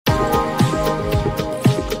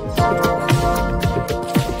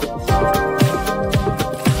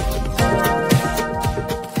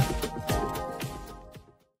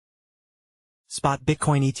Spot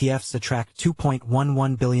Bitcoin ETFs attract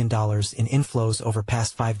 $2.11 billion in inflows over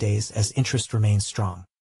past 5 days as interest remains strong.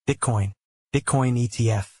 Bitcoin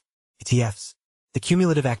ETFs. The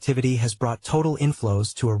cumulative activity has brought total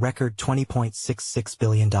inflows to a record $20.66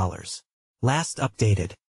 billion. Last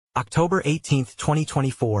updated October 18,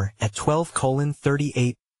 2024 at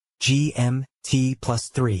 12:38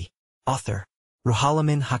 GMT+3. Author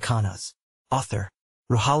Ruholamin Haqshanas.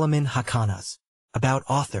 About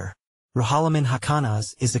author Ruholamin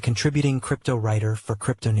Haqshanas is a contributing crypto writer for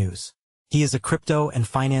Cryptonews. He is a crypto and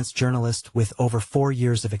finance journalist with over 4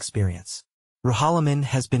 years of experience. Ruholamin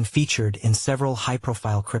has been featured in several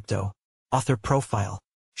high-profile crypto. Author profile.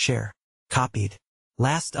 Share. Copied.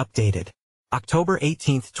 Last updated October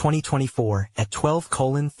 18, 2024 at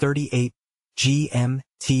 12:38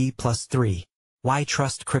 GMT+3. Why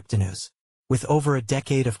trust Cryptonews? With over a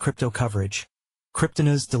decade of crypto coverage,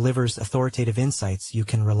 Cryptonews delivers authoritative insights you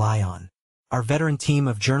can rely on. Our veteran team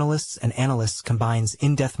of journalists and analysts combines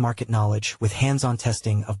in-depth market knowledge with hands-on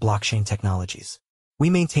testing of blockchain technologies. We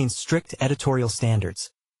maintain strict editorial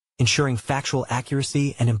standards, ensuring factual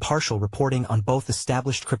accuracy and impartial reporting on both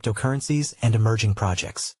established cryptocurrencies and emerging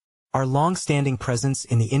projects. Our long-standing presence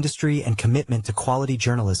in the industry and commitment to quality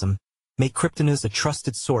journalism make Cryptonews a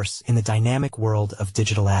trusted source in the dynamic world of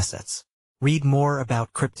digital assets. Read more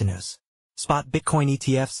about Cryptonews. Spot Bitcoin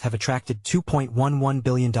ETFs have attracted $2.11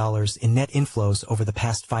 billion in net inflows over the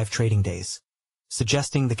past 5 trading days,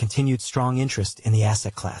 suggesting the continued strong interest in the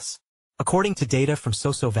asset class. According to data from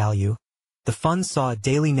SoSoValue, the fund saw a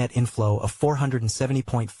daily net inflow of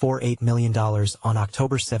 $470.48 million on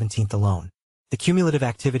October 17 alone. The cumulative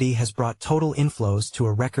activity has brought total inflows to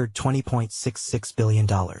a record $20.66 billion.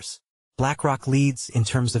 BlackRock leads in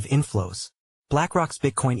terms of inflows. BlackRock's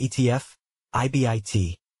Bitcoin ETF,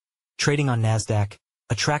 IBIT, trading on Nasdaq,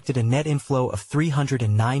 attracted a net inflow of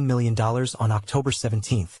 $309 million on October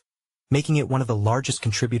 17, making it one of the largest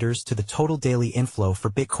contributors to the total daily inflow for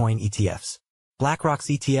Bitcoin ETFs. BlackRock's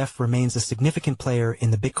ETF remains a significant player in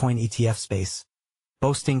the Bitcoin ETF space,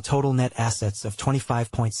 boasting total net assets of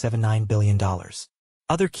 $25.79 billion.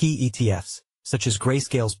 Other key ETFs, such as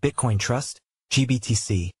Grayscale's Bitcoin Trust,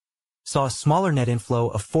 GBTC, saw a smaller net inflow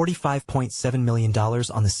of $45.7 million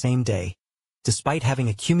on the same day, despite having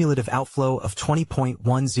a cumulative outflow of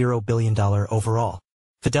 $20.10 billion overall.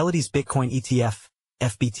 Fidelity's Bitcoin ETF,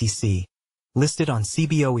 FBTC, listed on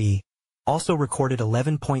CBOE, also recorded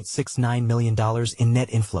 $11.69 million in net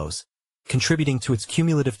inflows, contributing to its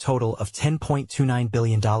cumulative total of $10.29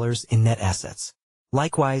 billion in net assets.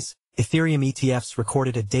 Likewise, Ethereum ETFs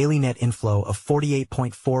recorded a daily net inflow of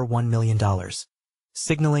 $48.41 million,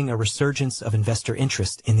 signaling a resurgence of investor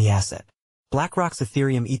interest in the asset. BlackRock's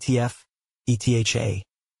Ethereum ETF, ETHA,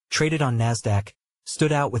 traded on Nasdaq,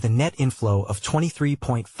 stood out with a net inflow of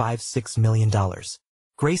 $23.56 million.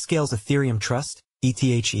 Grayscale's Ethereum Trust,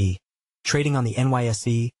 ETHE, trading on the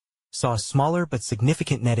NYSE, saw a smaller but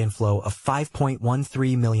significant net inflow of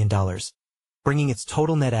 $5.13 million, bringing its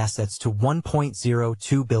total net assets to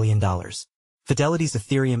 $1.02 billion. Fidelity's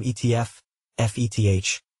Ethereum ETF,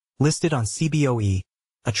 FETH, listed on CBOE,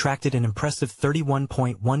 attracted an impressive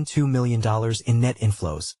 $31.12 million in net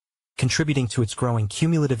inflows, contributing to its growing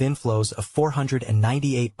cumulative inflows of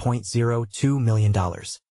 $498.02 million.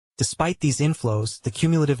 Despite these inflows, the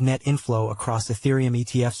cumulative net inflow across Ethereum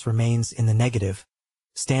ETFs remains in the negative,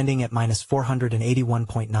 standing at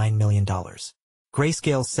 -$481.9 million.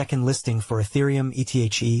 Grayscale's second listing for Ethereum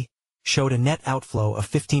ETHE showed a net outflow of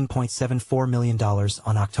 $15.74 million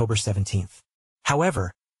on October 17.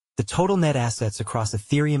 However, the total net assets across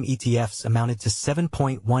Ethereum ETFs amounted to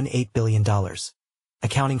 $7.18 billion,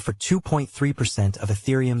 accounting for 2.3% of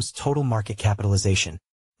Ethereum's total market capitalization.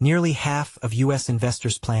 Nearly half of U.S.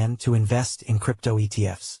 investors plan to invest in crypto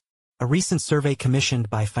ETFs. A recent survey commissioned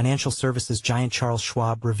by financial services giant Charles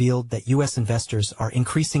Schwab revealed that U.S. investors are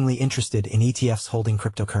increasingly interested in ETFs holding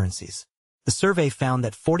cryptocurrencies. The survey found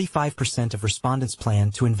that 45% of respondents plan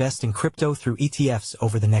to invest in crypto through ETFs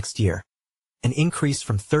over the next year, an increase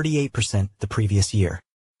from 38% the previous year.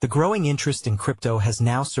 The growing interest in crypto has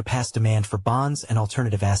now surpassed demand for bonds and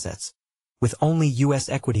alternative assets, with only U.S.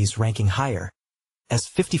 equities ranking higher, as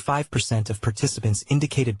 55% of participants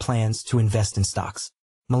indicated plans to invest in stocks.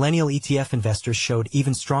 Millennial ETF investors showed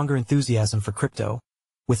even stronger enthusiasm for crypto,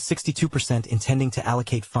 with 62% intending to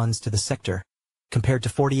allocate funds to the sector, compared to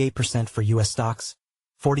 48% for U.S. stocks,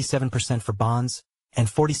 47% for bonds, and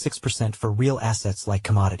 46% for real assets like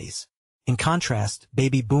commodities. In contrast,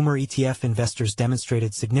 baby boomer ETF investors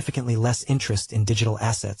demonstrated significantly less interest in digital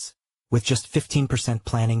assets, with just 15%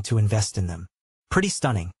 planning to invest in them. Pretty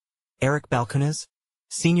stunning. Eric Balcones,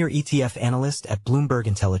 senior ETF analyst at Bloomberg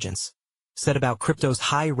Intelligence, said about crypto's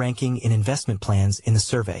high ranking in investment plans in the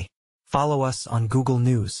survey. Follow us on Google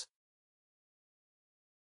News.